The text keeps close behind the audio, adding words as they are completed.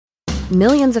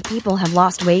Millions of people have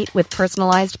lost weight with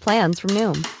personalized plans from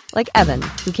Noom. Like Evan,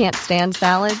 who can't stand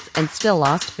salads and still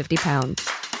lost 50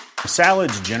 pounds.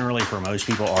 Salads generally for most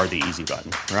people are the easy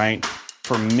button, right?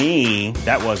 For me,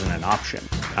 that wasn't an option.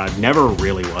 I never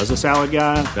really was a salad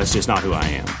guy. That's just not who I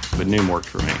am. But Noom worked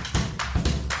for me.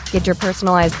 Get your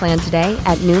personalized plan today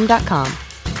at Noom.com.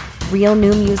 Real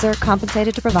Noom user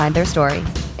compensated to provide their story.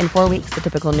 In 4 weeks, the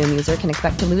typical Noom user can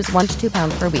expect to lose 1 to 2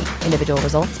 pounds per week. Individual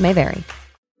results may vary.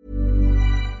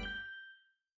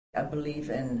 I believe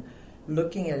in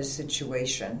looking at a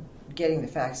situation, getting the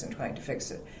facts and trying to fix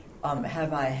it.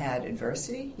 Have I had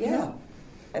adversity? Yeah.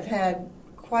 I've had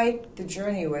quite the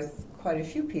journey with quite a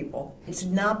few people. It's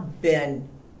not been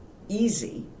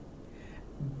easy,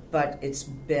 but it's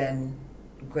been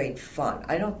great fun.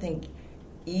 I don't think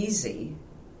easy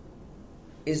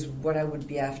is what I would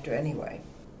be after anyway.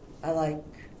 I like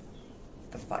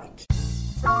the fight.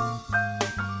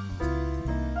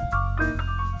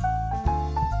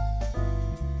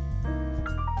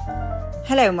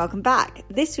 Hello and welcome back.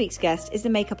 This week's guest is the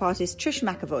makeup artist Trish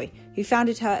McEvoy, who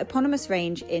founded her eponymous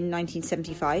range in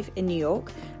 1975 in New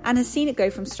York and has seen it go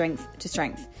from strength to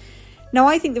strength. Now,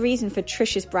 I think the reason for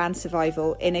Trish's brand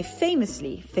survival in a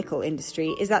famously fickle industry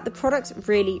is that the products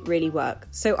really, really work.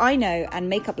 So I know, and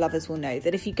makeup lovers will know,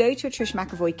 that if you go to a Trish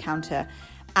McEvoy counter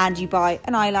and you buy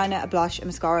an eyeliner, a blush, a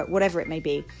mascara, whatever it may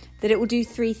be, that it will do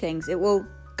three things. It will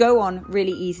go on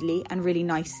really easily and really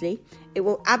nicely. It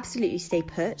will absolutely stay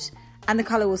put, and the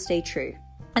colour will stay true.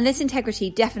 And this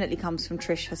integrity definitely comes from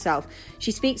Trish herself.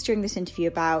 She speaks during this interview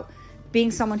about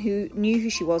being someone who knew who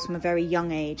she was from a very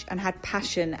young age and had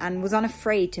passion and was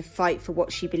unafraid to fight for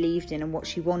what she believed in and what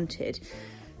she wanted.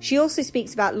 She also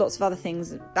speaks about lots of other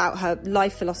things, about her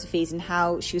life philosophies and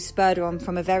how she was spurred on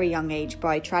from a very young age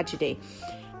by tragedy.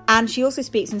 And she also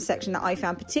speaks in a section that I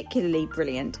found particularly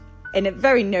brilliant, in a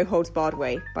very no-holds-barred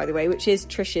way, by the way, which is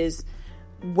Trish's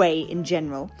way in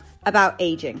general, about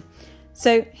ageing.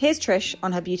 So here's Trish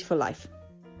on her beautiful life.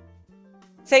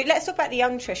 So let's talk about the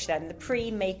young Trish then, the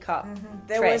pre-makeup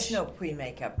There Trish. was no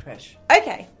pre-makeup Trish.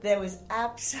 Okay. There was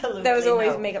absolutely There was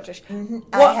always no. makeup Trish.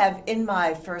 I have in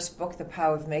my first book, The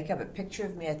Power of Makeup, a picture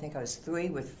of me, I think I was 3,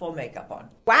 with full makeup on.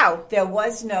 Wow. There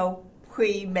was no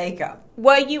pre-makeup.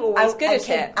 Were you always good I at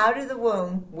came it? out of the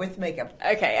womb with makeup.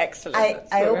 Okay, excellent. I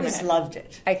That's what we're always gonna- loved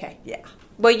it. Okay. Yeah.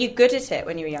 Were you good at it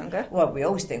when you were younger? Well, we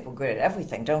always think we're good at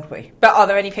everything, don't we? But are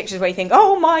there any pictures where you think,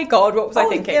 oh my God, what was I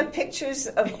thinking? There are pictures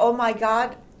of, oh my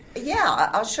God. Yeah,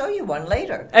 I'll show you one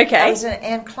later. Okay. I was in an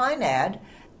Anne Klein ad,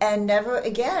 and never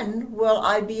again will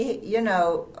I be,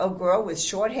 a girl with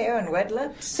short hair and red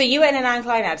lips. So you were in an Anne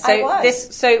Klein ad. So I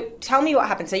was. So tell me what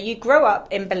happened. So you grew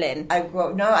up in Berlin.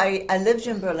 I lived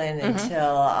in Berlin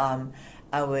until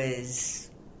I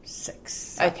was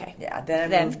 6. Okay. Yeah,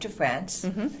 then I moved to France.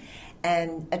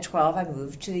 And at 12, I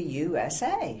moved to the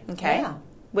USA. Okay. Yeah.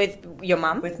 With your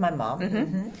mum? With my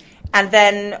mom. And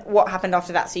then what happened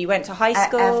after that? So you went to high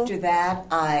school? After that,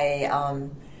 I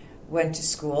went to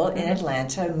school in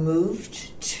Atlanta,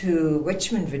 moved to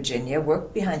Richmond, Virginia,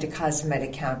 worked behind a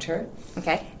cosmetic counter.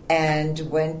 Okay. And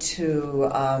went to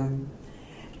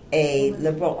a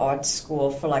liberal arts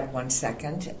school for like 1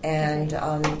 second. And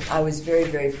I was very,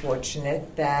 very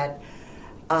fortunate that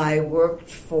I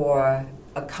worked for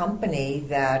a company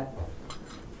that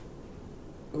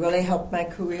really helped my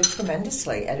career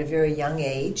tremendously. At a very young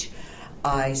age,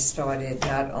 I started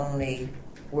not only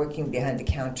working behind the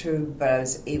counter, but I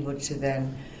was able to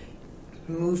then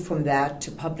move from that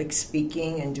to public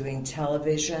speaking and doing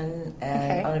television,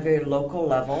 and on a very local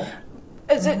level.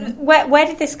 So where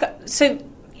did this go? So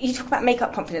you talk about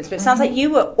makeup confidence, but it sounds like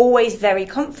you were always very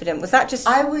confident. Was that just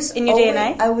in your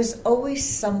DNA? I was always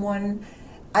someone,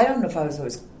 I don't know if I was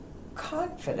always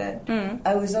confident.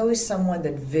 I was always someone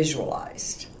that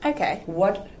visualized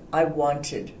what I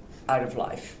wanted out of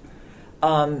life.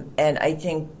 And I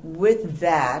think with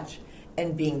that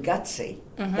and being gutsy,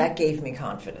 that gave me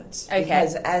confidence.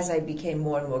 Because as I became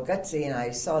more and more gutsy and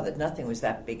I saw that nothing was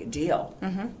that big a deal,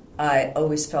 I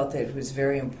always felt that it was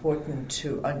very important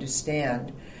to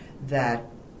understand that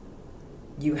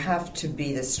you have to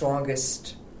be the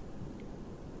strongest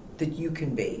that you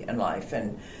can be in life.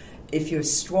 And if you're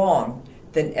strong,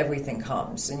 then everything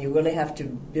comes. And you really have to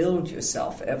build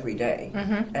yourself every day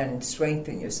and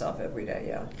strengthen yourself every day,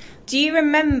 yeah. Do you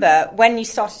remember when you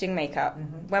started doing makeup?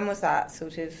 When was that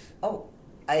sort of? Oh,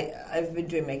 I've been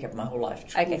doing makeup my whole life,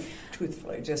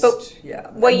 truthfully.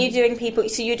 Were you doing people,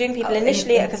 so you were doing people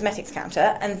initially at a cosmetics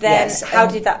counter, and then how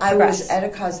did that progress? I was at a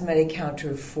cosmetic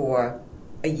counter for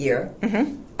a year.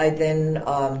 I then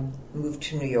moved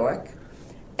to New York,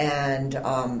 and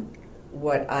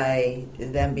what I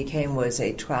then became was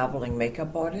a traveling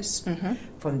makeup artist. Mm-hmm.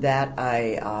 From that,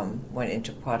 I went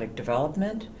into product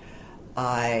development.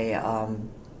 I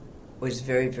was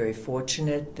very, very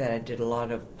fortunate that I did a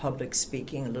lot of public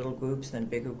speaking, little groups, then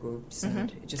bigger groups,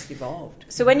 and it just evolved.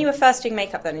 So when you were first doing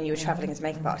makeup then and you were traveling as a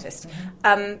makeup artist,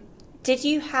 did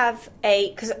you have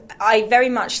because I very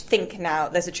much think now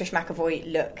there's a Trish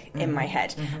McEvoy look in my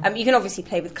head. You can obviously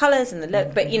play with colours and the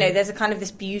look, but, there's a kind of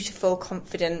this beautiful,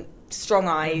 confident, strong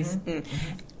eyes.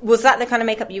 Was that the kind of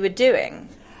makeup you were doing?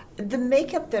 The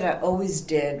makeup that I always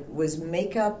did was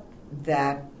makeup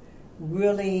that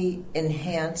really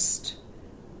enhanced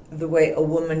the way a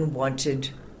woman wanted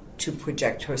to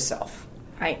project herself.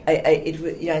 Right.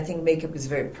 I think makeup is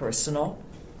very personal.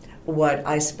 What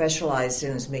I specialized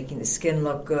in is making the skin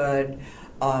look good,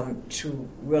 to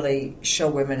really show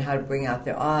women how to bring out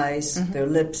their eyes, their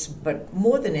lips. But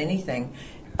more than anything,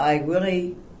 I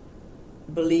really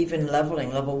believe in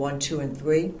leveling, level 1, 2, and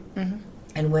 3.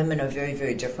 And women are very,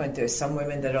 very different. There's some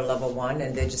women that are level 1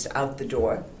 and they're just out the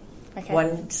door. Okay.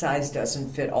 One size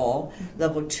doesn't fit all.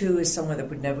 Level 2 is someone that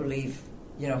would never leave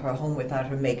her home without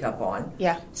her makeup on.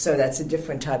 Yeah. So that's a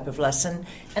different type of lesson.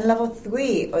 And level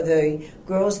 3 are the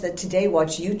girls that today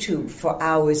watch YouTube for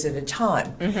hours at a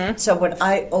time. So what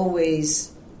I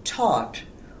always taught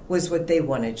was what they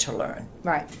wanted to learn.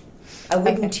 Right. I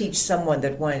wouldn't teach someone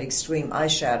that wanted extreme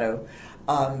eyeshadow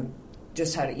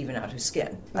just how to even out her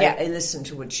skin. Yeah. I listened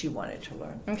to what she wanted to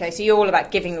learn. Okay, so you're all about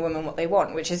giving the women what they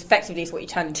want, which is effectively what you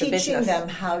turn into business. Teaching them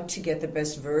how to get the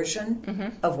best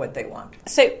version of what they want.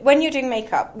 So when you're doing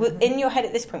makeup, in your head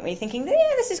at this point, were you thinking, yeah,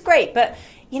 this is great, but,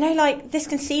 like this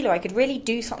concealer, I could really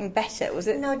do something better? Was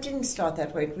it? No, it didn't start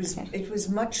that way. It was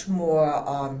much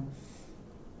more,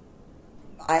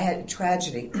 I had a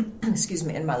tragedy,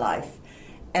 in my life,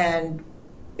 and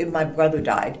my brother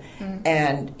died,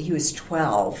 and he was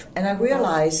 12, and I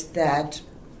realized that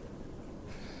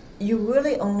you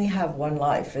really only have one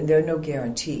life, and there are no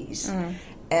guarantees,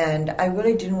 and I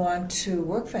really didn't want to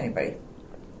work for anybody,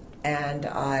 and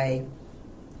I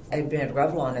had been at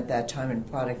Revlon at that time in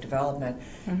product development,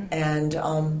 and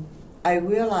I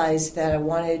realized that I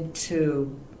wanted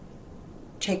to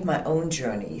take my own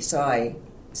journey, so I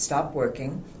stopped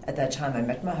working. At that time, I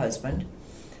met my husband,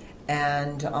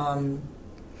 and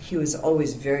he was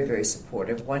always very, very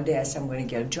supportive. One day I said, I'm going to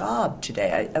get a job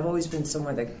today. I've always been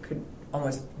someone that could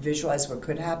almost visualize what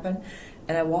could happen.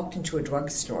 And I walked into a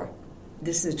drugstore.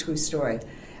 This is a true story.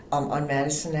 On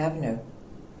Madison Avenue.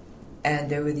 And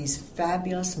there were these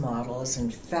fabulous models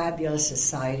and fabulous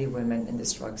society women in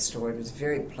this drugstore. It was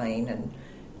very plain and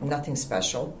nothing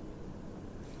special.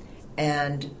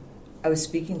 And I was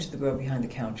speaking to the girl behind the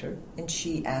counter, and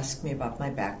she asked me about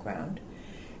my background.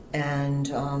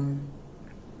 And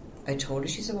I told her.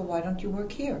 She said, well, why don't you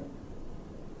work here?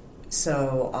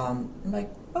 So I'm like,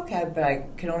 okay, but I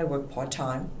can only work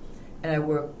part-time. And I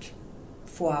worked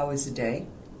 4 hours a day.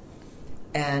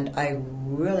 And I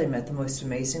really met the most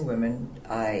amazing women.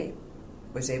 I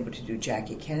was able to do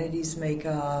Jackie Kennedy's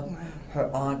makeup,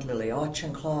 her aunt Lily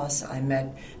Auchincloss. I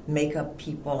met makeup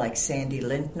people like Sandy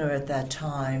Lintner at that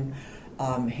time,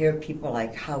 hair people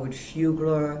like Howard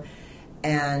Fugler,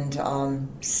 and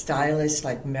stylists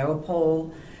like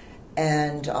Maripol.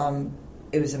 And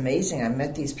it was amazing. I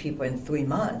met these people in 3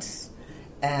 months.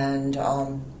 And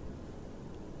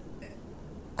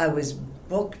I was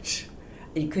booked.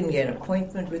 You couldn't get an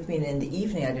appointment with me. And in the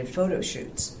evening, I did photo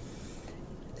shoots.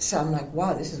 So I'm like,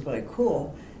 wow, this is really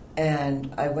cool.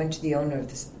 And I went to the owner of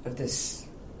this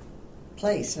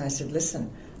place. And I said,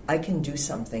 listen, I can do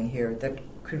something here that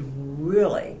could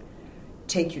really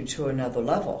take you to another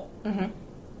level.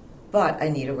 But I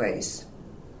need a raise.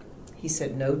 He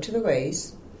said no to the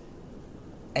raise,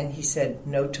 and he said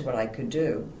no to what I could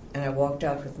do. And I walked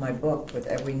out with my book with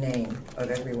every name of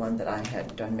everyone that I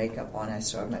had done makeup on. I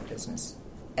started my business.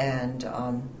 And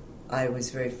I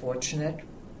was very fortunate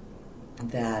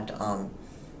that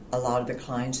a lot of the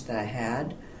clients that I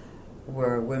had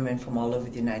were women from all over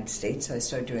the United States. So I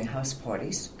started doing house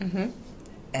parties.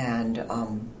 And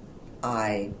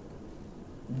I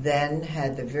then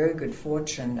had the very good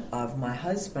fortune of my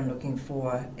husband looking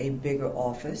for a bigger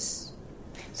office.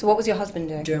 So what was your husband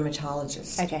doing?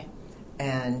 Dermatologist. Okay.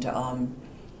 And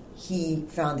he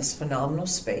found this phenomenal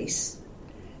space,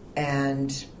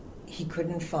 and he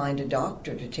couldn't find a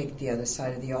doctor to take the other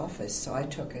side of the office, so I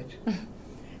took it.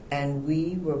 And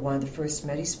we were one of the first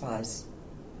Medi-Spas.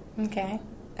 Okay.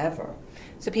 Ever.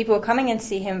 So people were coming in to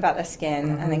see him about their skin,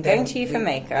 and then going to you for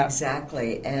makeup.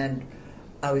 Exactly. And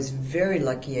I was very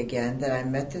lucky again that I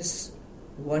met this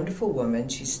wonderful woman.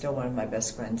 She's still one of my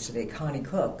best friends today, Connie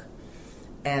Cook.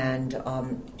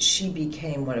 and she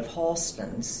became one of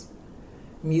Halston's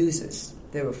muses.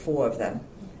 There were 4 of them.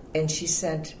 And she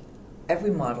sent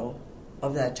every model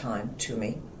of that time to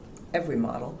me, every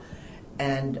model.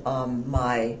 And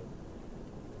my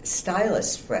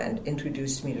stylist friend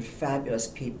introduced me to fabulous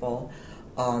people.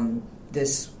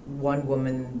 This one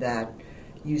woman that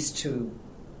used to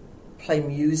play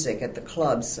music at the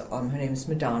clubs, her name's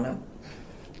Madonna.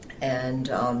 And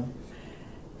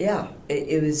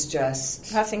it was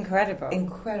just... That's incredible.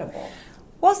 Incredible.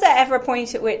 Was there ever a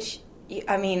point at which,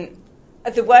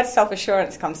 the word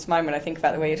self-assurance comes to mind when I think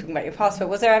about the way you're talking about your past, but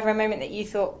was there ever a moment that you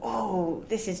thought, oh,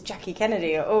 this is Jackie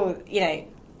Kennedy, or,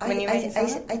 when you made it?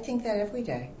 I think that every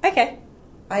day. Okay.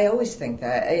 I always think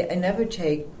that. I never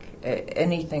take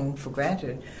anything for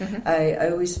granted. Mm-hmm. I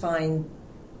always find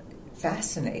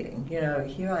fascinating.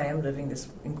 Here I am living this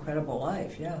incredible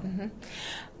life, yeah. Mm-hmm.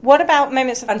 What about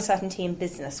moments of uncertainty in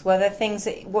business? Were there things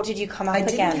what did you come up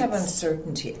against? I didn't have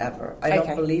uncertainty ever. I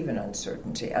don't believe in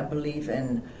uncertainty. I believe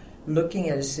in looking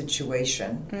at a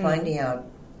situation, finding out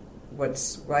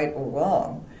what's right or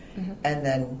wrong, and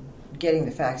then getting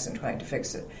the facts and trying to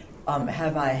fix it.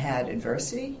 Have I had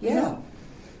adversity? Yeah.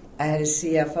 I had a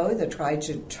CFO that tried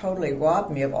to totally rob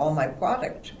me of all my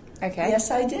product. Okay. Yes,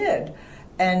 I did.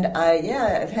 And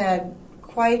I've had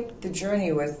quite the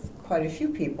journey with quite a few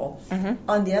people. Mm-hmm.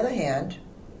 On the other hand,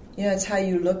 it's how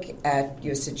you look at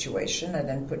your situation and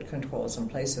then put controls in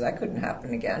place so that couldn't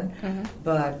happen again. Mm-hmm.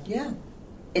 But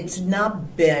it's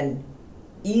not been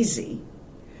easy,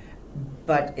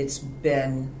 but it's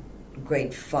been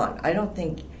great fun. I don't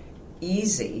think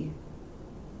easy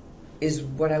is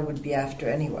what I would be after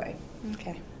anyway.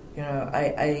 Okay.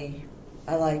 I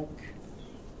like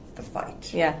the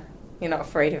fight. Yeah, you're not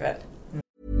afraid of it.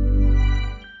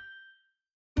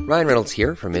 Ryan Reynolds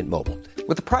here from Mint Mobile.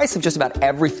 With the price of just about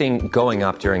everything going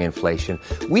up during inflation,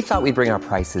 we thought we'd bring our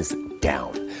prices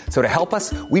down. So to help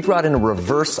us, we brought in a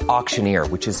reverse auctioneer,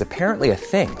 which is apparently a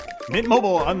thing. Mint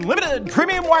Mobile Unlimited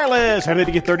Premium Wireless. How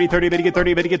to get 30, 30, bit to get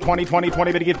 30, bit to get 20, 20,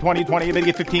 20, bit to get 20, 20, bit to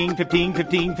get 15, 15,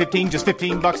 15, 15, just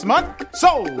 $15 a month?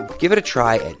 Sold! Give it a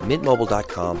try at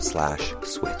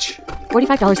mintmobile.com/switch.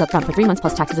 $45 up front for 3 months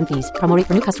plus taxes and fees. Promo rate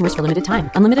for new customers for limited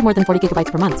time. Unlimited more than 40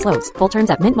 gigabytes per month. Slows full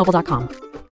terms at mintmobile.com.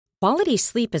 Quality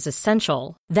sleep is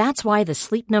essential. That's why the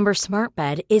Sleep Number Smart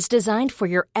Bed is designed for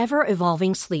your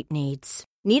ever-evolving sleep needs.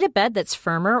 Need a bed that's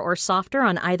firmer or softer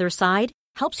on either side?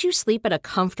 Helps you sleep at a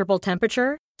comfortable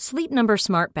temperature? Sleep Number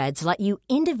Smart Beds let you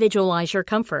individualize your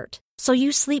comfort, so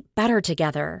you sleep better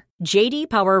together. J.D.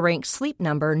 Power ranks Sleep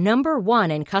Number number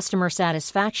 1 in customer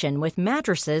satisfaction with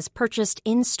mattresses purchased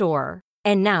in-store.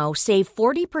 And now, save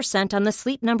 40% on the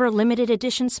Sleep Number Limited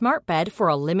Edition Smart Bed for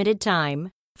a limited time.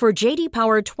 For J.D.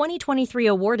 Power 2023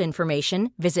 award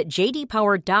information, visit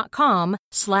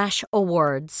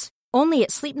jdpower.com/awards. Only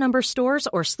at Sleep Number stores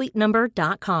or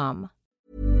sleepnumber.com.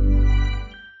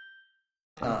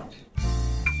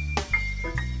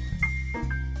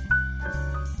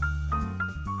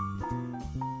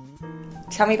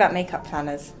 Tell me about makeup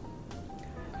planners.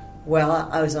 Well,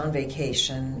 I was on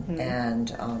vacation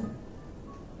and I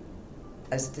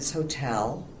was at this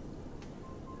hotel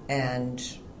and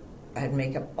I had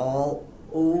makeup all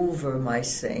over my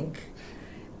sink,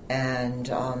 and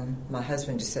my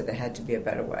husband just said there had to be a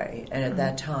better way. And at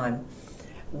that time,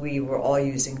 we were all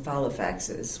using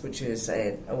Filofaxes, which is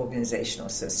an organizational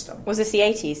system. Was this the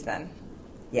 80s then?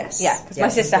 Yes. Yeah, because my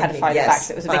sister had a Filofax. Yes,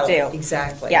 it was a big deal.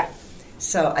 Exactly. Yeah.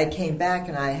 So I came back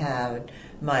and I had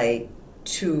my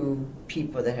 2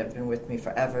 people that have been with me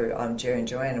forever, Jerry and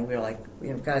Joanne, and we were like,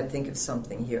 we've got to think of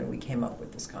something here, and we came up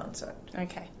with this concept.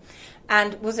 Okay.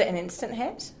 And was it an instant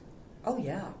hit? Oh,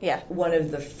 yeah. Yeah. One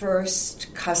of the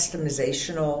first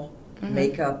customizational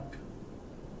makeup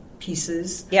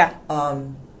pieces. Yeah.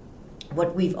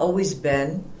 What we've always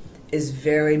been is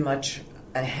very much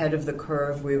ahead of the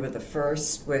curve. We were the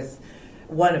first with,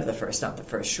 one of the first, not the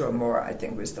first, sure, more I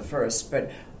think was the first,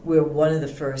 but we were one of the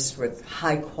first with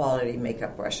high-quality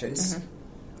makeup brushes.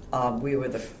 We were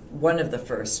one of the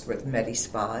first with Medi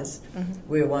Spas.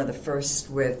 We were one of the first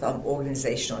with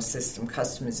organizational system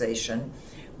customization.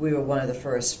 We were one of the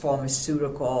first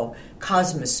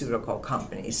cosmeceutical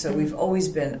companies. So we've always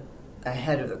been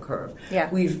ahead of the curve. Yeah.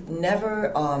 We've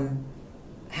never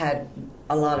had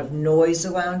a lot of noise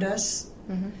around us.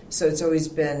 So it's always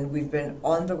been, we've been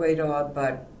on the radar,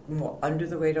 but more under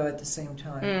the radar at the same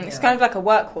time. It's kind of like a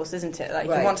workhorse, isn't it? Like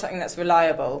you want something that's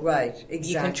reliable. Right, exactly.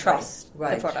 You can trust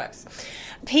the products.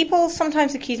 People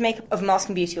sometimes accuse makeup of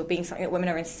masking beauty or being something that women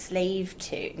are enslaved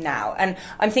to now. And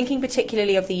I'm thinking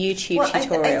particularly of the YouTube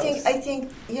tutorials.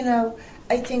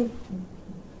 I think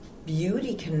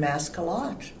beauty can mask a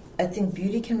lot. I think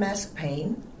beauty can mask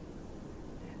pain.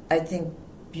 I think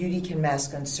beauty can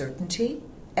mask uncertainty.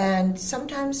 And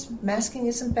sometimes masking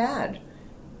isn't bad.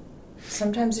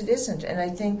 Sometimes it isn't. And I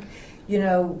think,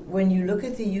 when you look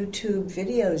at the YouTube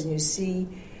videos and you see,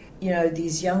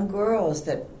 these young girls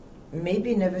that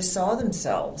maybe never saw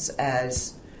themselves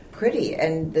as pretty,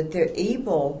 and that they're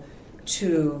able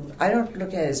to, I don't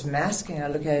look at it as masking, I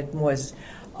look at it more as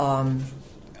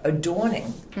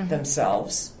adorning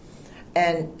themselves,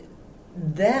 and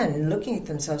then looking at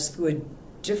themselves through a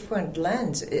different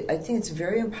lens. I think it's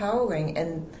very empowering,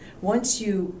 and once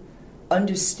you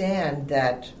understand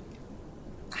that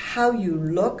how you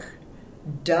look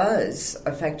does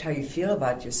affect how you feel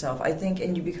about yourself, I think,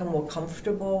 and you become more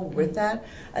comfortable with that,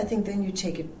 I think then you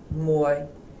take it more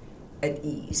at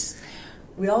ease.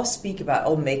 We all speak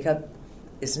about, makeup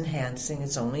is enhancing,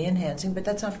 it's only enhancing, but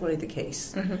that's not really the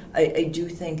case. I do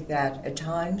think that at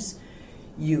times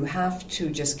you have to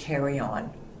just carry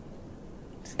on.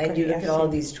 And you look at all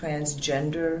these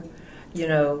transgender,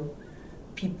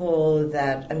 people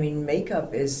that,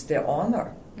 makeup is their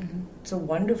armor. It's a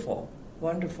wonderful,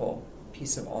 wonderful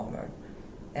piece of armor.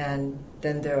 And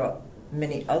then there are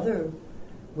many other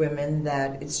women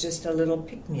that it's just a little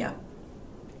pick-me-up.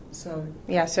 So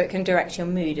so it can direct your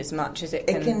mood as much as it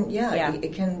can.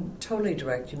 It can totally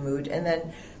direct your mood. And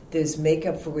then there's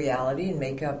makeup for reality and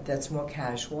makeup that's more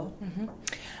casual.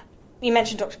 You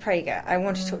mentioned Dr. Prager. I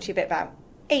want to talk to you a bit about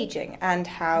aging and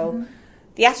how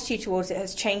the attitude towards it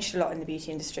has changed a lot in the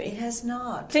beauty industry. It has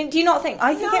not. Do you not think?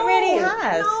 I think it really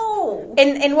has. No.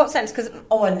 In what sense? Because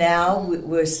and now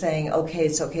we're saying, okay,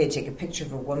 it's okay to take a picture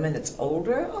of a woman that's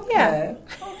older. Okay. Yeah.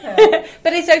 Okay.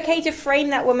 But it's okay to frame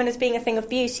that woman as being a thing of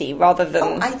beauty rather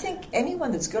than. I think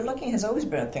anyone that's good looking has always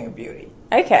been a thing of beauty.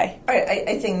 Okay.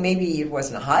 I think maybe it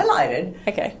wasn't highlighted.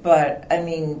 Okay. But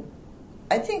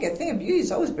I think a thing of beauty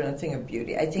has always been a thing of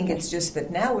beauty. I think it's just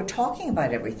that now we're talking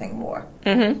about everything more.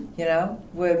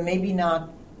 We're maybe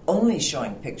not only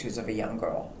showing pictures of a young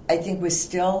girl. I think we're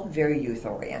still very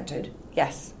youth-oriented.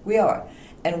 Yes. We are.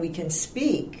 And we can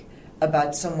speak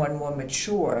about someone more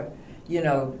mature,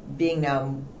 being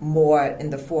now more in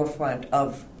the forefront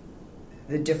of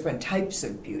the different types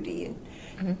of beauty.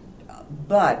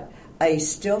 But I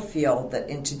still feel that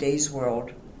in today's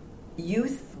world,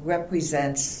 youth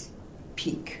represents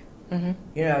peak.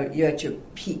 You're at your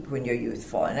peak when you're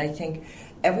youthful, and I think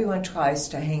everyone tries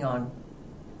to hang on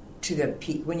to their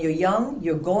peak. When you're young,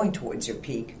 you're going towards your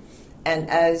peak, and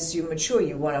as you mature,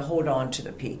 you want to hold on to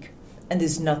the peak, and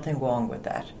there's nothing wrong with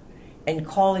that. And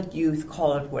call it youth,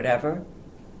 call it whatever,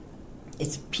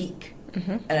 it's peak.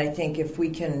 And I think if we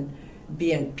can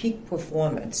be in peak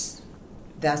performance,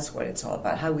 that's what it's all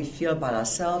about, how we feel about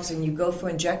ourselves. And you go for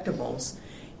injectables,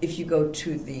 if you go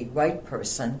to the right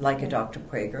person, like a Dr.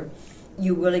 Prager,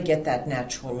 you really get that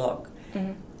natural look.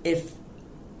 If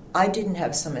I didn't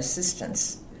have some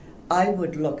assistance, I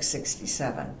would look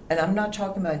 67. And I'm not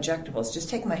talking about injectables, just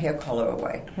take my hair color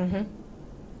away.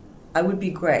 I would be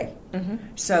gray.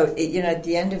 So, at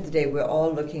the end of the day, we're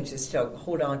all looking to still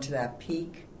hold on to that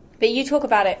peak. But you talk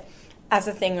about it as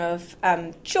a thing of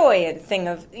joy, and a thing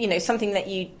of, something that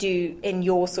you do in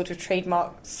your sort of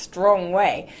trademark strong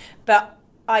way. But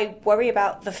I worry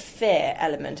about the fear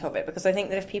element of it, because I think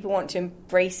that if people want to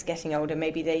embrace getting older,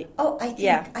 maybe they... I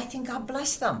think God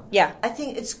bless them. Yeah. I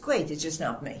think it's great, it's just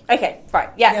not me. Okay, right,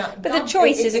 yeah. But the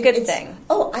choice is a good thing.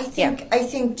 I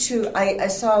think too, I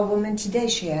saw a woman today,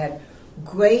 she had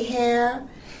gray hair,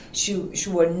 she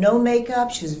wore no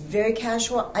makeup, she was very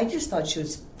casual. I just thought she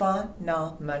was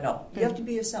phenomenal. You have to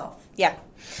be yourself. Yeah.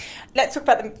 Let's talk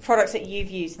about the products that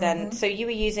you've used then. So you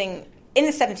were using... In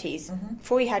the 70s,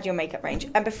 before you had your makeup range,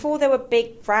 and before there were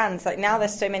big brands, like now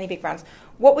there's so many big brands,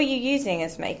 what were you using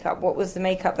as makeup? What was the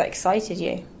makeup that excited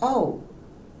you?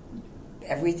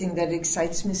 Everything that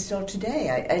excites me still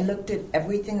today. I looked at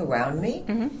everything around me,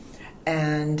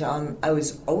 and I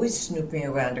was always snooping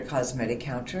around a cosmetic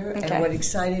counter, and what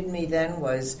excited me then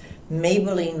was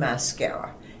Maybelline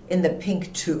mascara in the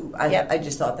pink tube. I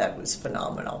just thought that was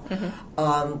phenomenal.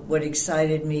 What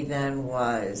excited me then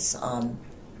was...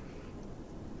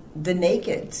 the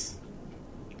Nakeds,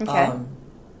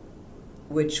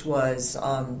 which was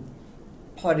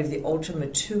part of the Ultima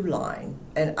 2 line,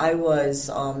 and I was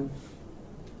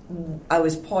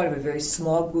part of a very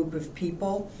small group of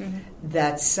people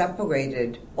that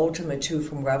separated Ultima 2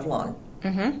 from Revlon,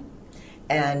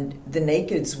 and the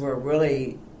Nakeds were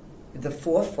really the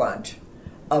forefront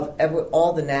of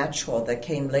all the natural that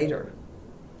came later.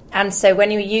 And so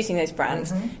when you were using those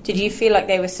brands, did you feel like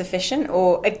they were sufficient?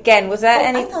 Or, again, was there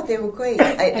any... I thought they were great.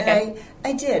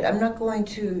 I did. I'm not going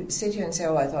to sit here and say,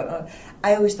 I thought... Oh.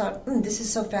 I always thought, this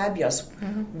is so fabulous.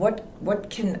 What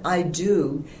can I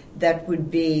do that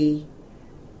would be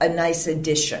a nice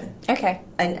addition? Okay.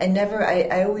 And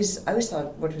I always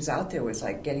thought what was out there was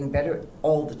like getting better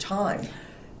all the time.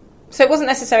 So it wasn't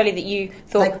necessarily that you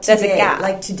thought there's a gap.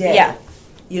 Like today,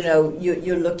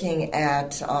 you're looking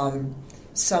at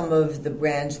some of the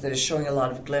brands that are showing a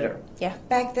lot of glitter. Yeah.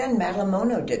 Back then, Madeline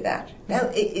Monod did that.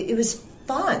 Now it was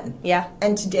fun. Yeah.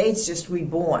 And today it's just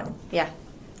reborn. Yeah.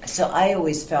 So I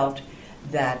always felt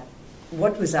that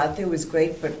what was out there was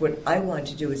great, but what I wanted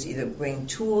to do was either bring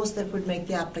tools that would make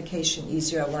the application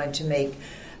easier. I wanted to make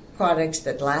products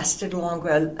that lasted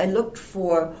longer. I looked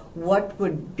for what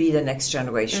would be the next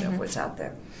generation of what's out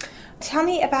there. Tell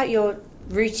me about your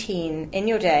routine in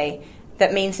your day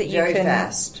that means that you Very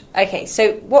fast. Okay,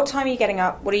 so what time are you getting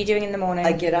up? What are you doing in the morning?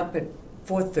 I get up at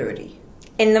 4:30.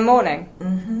 In the morning?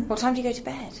 Mm-hmm. What time do you go to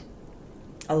bed?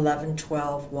 11,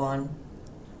 12, 1.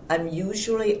 I'm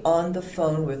usually on the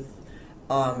phone with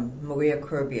Maria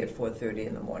Kirby at 4:30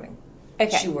 in the morning.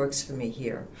 Okay. She works for me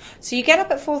here. So you get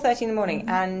up at 4:30 in the morning,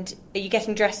 and are you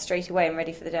getting dressed straight away and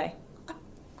ready for the day? Of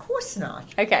course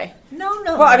not. Okay. No.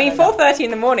 Well, I mean, 4:30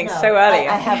 in the morning is so early.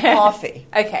 I have coffee.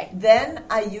 Okay. Then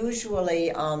I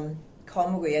usually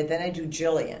call Maria. Then I do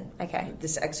Jillian. Okay.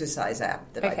 This exercise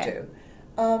app that I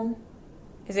do.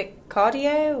 Is it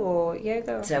cardio or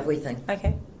yoga? It's everything.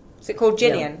 Okay. Is it called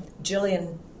Jillian?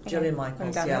 Yeah. Jillian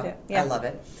Michaels. Yeah. I love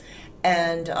it.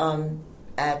 And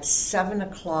at 7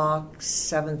 o'clock,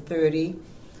 7:30,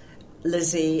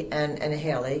 Lizzie and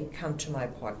Haley come to my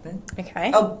apartment.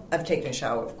 Okay. Oh, I've taken a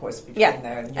shower, of course, between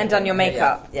there. And done your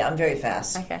makeup. Yeah, I'm very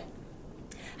fast. Okay.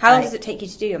 How long does it take you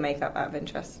to do your makeup out of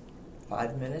interest?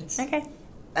 5 minutes. Okay.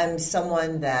 I'm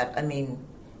someone that,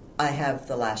 I have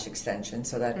the lash extension,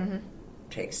 so that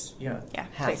takes,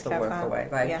 half the work away,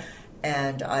 right? Yeah.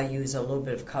 And I use a little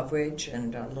bit of coverage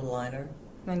and a little liner.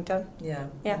 And done? Yeah,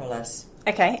 more or less.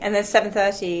 Okay, and then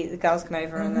 7:30, the girls come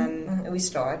over, and then... We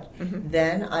start.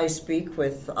 Then I speak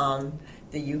with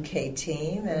the UK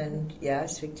team, and I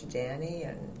speak to Danny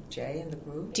and Jay and the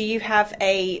group. Do you have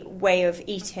a way of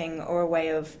eating or a way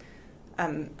of...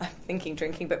 I'm thinking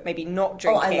drinking, but maybe not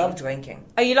drinking. Oh, I love drinking.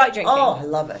 Oh, you like drinking? Oh, I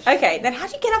love it. Okay, then how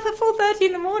do you get up at 4:30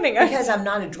 in the morning? Because I'm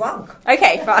not a drunk.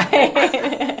 Okay,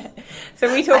 fine.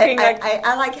 So we talking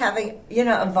I like having,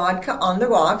 a vodka on the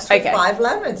rocks with 5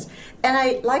 lemons. And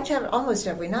I like to have it almost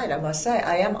every night, I must say.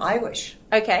 I am Irish.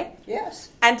 Okay. Yes.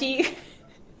 And do you...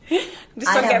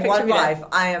 I have one life.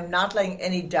 I am not letting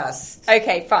any dust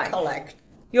collect.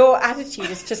 Your attitude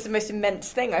is just the most immense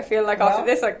thing. I feel like after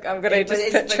this, I'm going to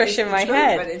just put Trish in my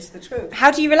head. But it's the truth.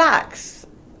 How do you relax?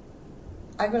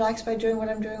 I relax by doing what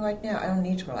I'm doing right now. I don't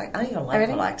need to relax. I don't even like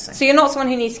relaxing. So you're not someone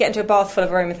who needs to get into a bath full of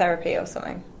aromatherapy or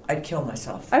something? I'd kill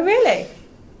myself. Oh, really?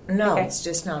 No, it's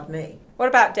just not me. What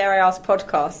about, dare I ask,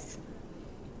 podcasts?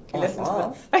 Do you listen to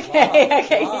them?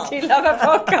 Okay. Love. You do love a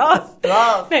podcast.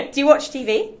 Love. No, do you watch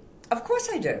TV? Of course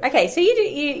I do. Okay, so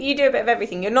you do a bit of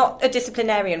everything. You're not a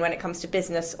disciplinarian when it comes to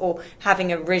business or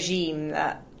having a regime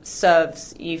that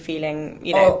serves you feeling,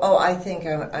 I think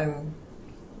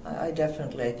I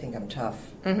definitely think I'm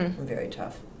tough. I'm very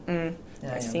tough.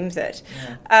 It seems it.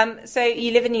 Yeah. So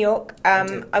you live in New York.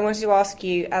 I wanted to ask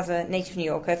you, as a native New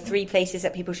Yorker, 3 places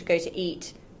that people should go to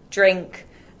eat, drink,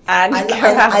 and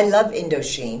I love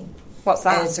Indochine. What's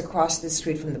that? And it's across the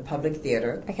street from the Public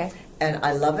Theater. Okay. And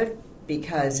I love it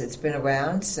because it's been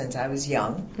around since I was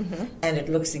young, and it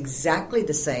looks exactly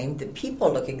the same. The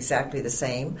people look exactly the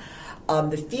same.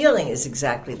 The feeling is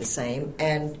exactly the same.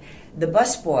 And the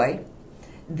busboy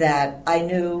that I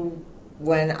knew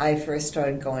when I first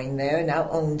started going there now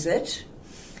owns it.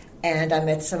 And I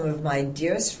met some of my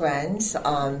dearest friends.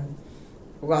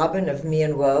 Robin of Me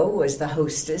and Row was the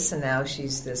hostess, and now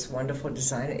she's this wonderful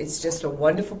designer. It's just a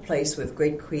wonderful place with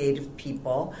great creative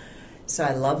people. So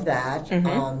I love that.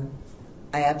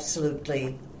 I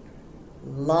absolutely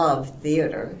love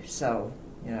theater, so,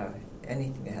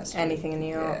 anything that has to anything in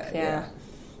New York, yeah.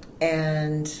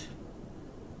 And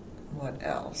what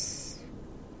else?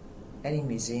 Any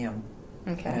museum.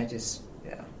 Okay. And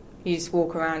You just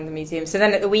walk around the museum. So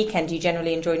then at the weekend, do you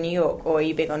generally enjoy New York, or are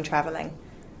you big on traveling?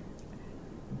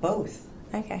 Both.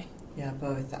 Okay. Yeah,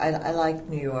 both. I like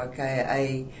New York.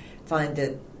 I find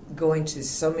that going to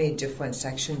so many different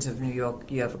sections of New York,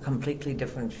 you have a completely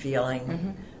different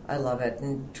feeling. I love it.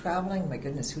 And traveling, my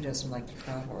goodness, who doesn't like to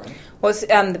travel, right? What's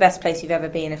the best place you've ever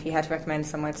been, if you had to recommend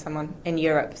somewhere to someone in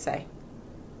Europe, say?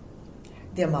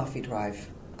 The Amalfi Drive.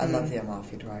 I love the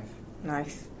Amalfi Drive.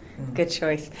 Nice. Good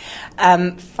choice.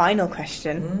 Final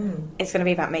question. It's going to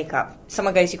be about makeup.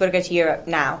 Someone goes, you've got to go to Europe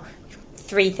now.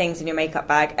 3 things in your makeup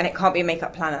bag, and it can't be a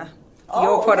makeup planner.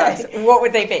 Your products, what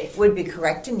would they be? Would be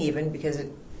Correct and Even, because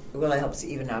it really helps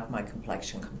even out my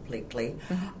complexion completely.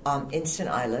 Instant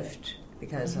eye lift,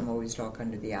 because I'm always dark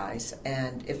under the eyes.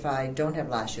 And if I don't have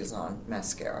lashes on,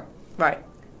 mascara. Right.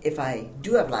 If I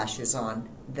do have lashes on,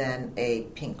 then a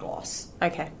pink gloss.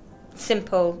 Okay.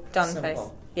 Simple, done face.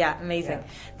 Yeah, amazing. Yeah.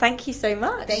 Thank you so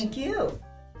much. Thank you.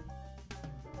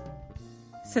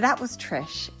 So that was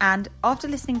Trish, and after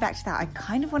listening back to that, I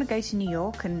kind of want to go to New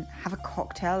York and have a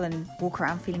cocktail and walk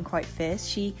around feeling quite fierce.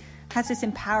 She has this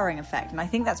empowering effect, and I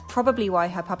think that's probably why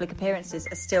her public appearances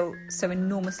are still so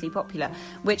enormously popular,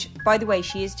 which, by the way,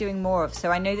 she is doing more of.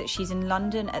 So I know that she's in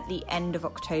London at the end of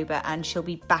October, and she'll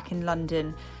be back in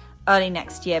London early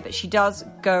next year, but she does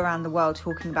go around the world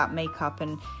talking about makeup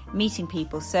and meeting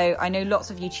people. So I know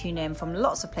lots of you tune in from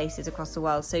lots of places across the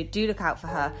world, so do look out for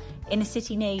her in a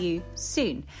city near you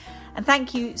soon. And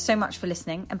thank you so much for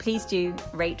listening, and please do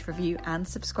rate, review and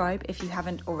subscribe if you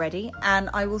haven't already, and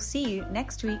I will see you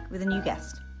next week with a new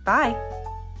guest. Bye.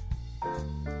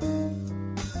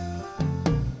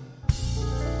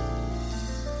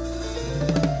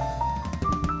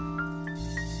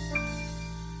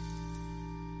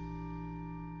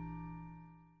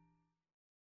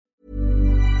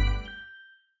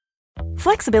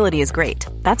 Flexibility is great.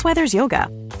 That's why there's yoga.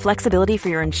 Flexibility for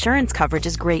your insurance coverage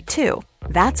is great too.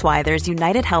 That's why there's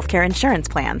United Healthcare Insurance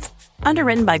Plans.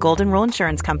 Underwritten by Golden Rule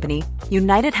Insurance Company,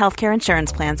 United Healthcare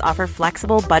Insurance Plans offer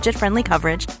flexible, budget-friendly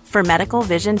coverage for medical,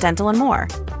 vision, dental, and more.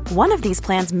 One of these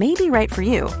plans may be right for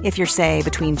you if you're, say,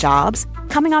 between jobs,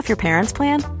 coming off your parents'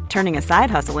 plan, turning a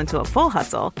side hustle into a full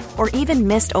hustle, or even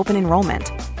missed open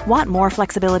enrollment. Want more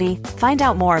flexibility? Find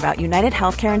out more about United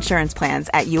Healthcare Insurance Plans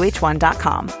at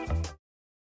uh1.com.